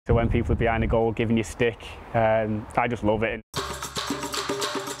So when people are behind the goal giving you stick, I just love it.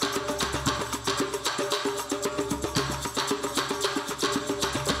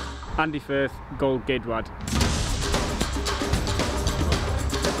 Andy Firth, gôl-geidwad.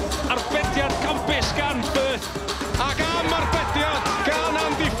 Arbediad campus gan Firth, ac am arbediad gan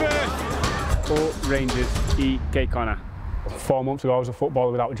Andy Firth. O Rangers I Cei Connah. 4 months ago I was a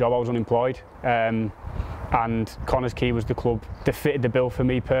footballer without a job, I was unemployed. And Connah's Quay was the club that fitted the bill for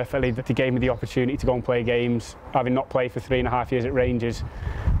me perfectly. They gave me the opportunity to go and play games. Having not played for 3.5 years at Rangers,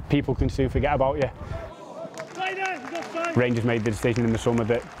 people can soon forget about you. Rangers made the decision in the summer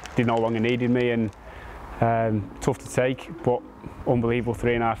that they no longer needed me, and tough to take, but unbelievable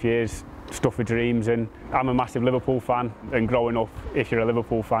 3.5 years, stuff with dreams. And I'm a massive Liverpool fan, and growing up, if you're a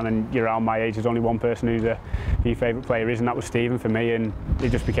Liverpool fan and you're around my age, there's only one person who's your favourite player is, and that was Stephen for me. And it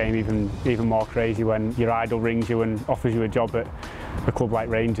just became even more crazy when your idol rings you and offers you a job at a club like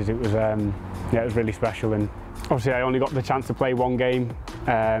Rangers. It was yeah, it was really special. And obviously I only got the chance to play one game,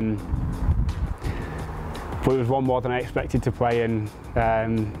 but it was one more than I expected to play, and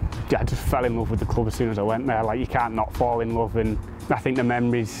I just fell in love with the club as soon as I went there. Like, you can't not fall in love, and I think the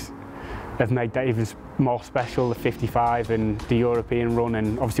memories have made that even more special, the 55 and the European run,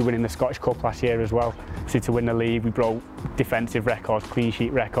 and obviously winning the Scottish Cup last year as well. So to win the league, we broke defensive records, clean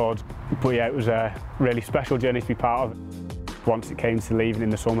sheet records, but yeah, it was a really special journey to be part of. Once it came to leaving in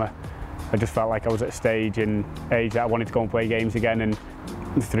the summer, I just felt like I was at a stage and age that I wanted to go and play games again, and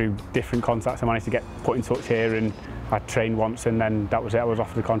through different contacts I managed to get put in touch here, and I trained once, and then that was it. I was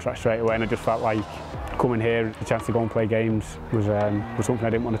offered the contract straight away, and I just felt like coming here, the chance to go and play games was something I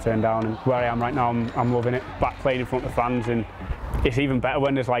didn't want to turn down. And where I am right now, I'm loving it. Back playing in front of fans, and it's even better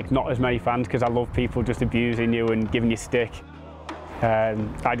when there's like not as many fans, because I love people just abusing you and giving you stick.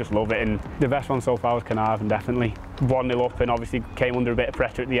 I just love it, and the best one so far was Carnarvon, definitely. 1-0 up, and obviously came under a bit of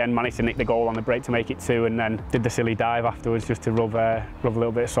pressure at the end, managed to nick the goal on the break to make it 2, and then did the silly dive afterwards just to rub a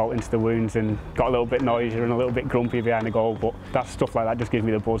little bit of salt into the wounds, and got a little bit noisier and a little bit grumpy behind the goal. But that stuff like that just gives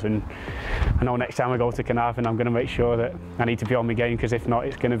me the buzz, and I know next time I go to Carnarvon I'm going to make sure that I need to be on my game, because if not,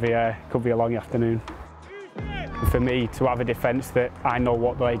 it's going to be could be a long afternoon. For me, to have a defence that I know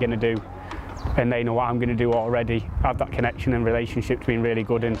what they're going to do, and they know what I'm going to do already, have that connection and relationship's been really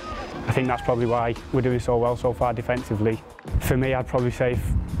good, and I think that's probably why we're doing so well so far defensively. For me, I'd probably say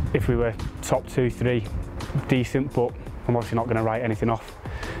if we were top 2-3, decent, but I'm obviously not going to write anything off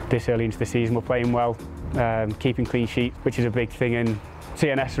this early into the season. We're playing well, keeping clean sheets, which is a big thing, and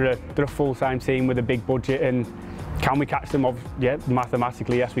CNS they're a full-time team with a big budget, and can we catch them? Yeah,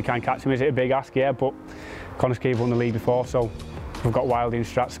 mathematically yes, we can catch them. Is it a big ask? Yeah, but Connah's Quay won the league before, so we've got Wildy and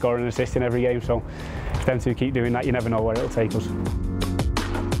Strat scoring and assisting every game, so if them two keep doing that, you never know where it'll take us.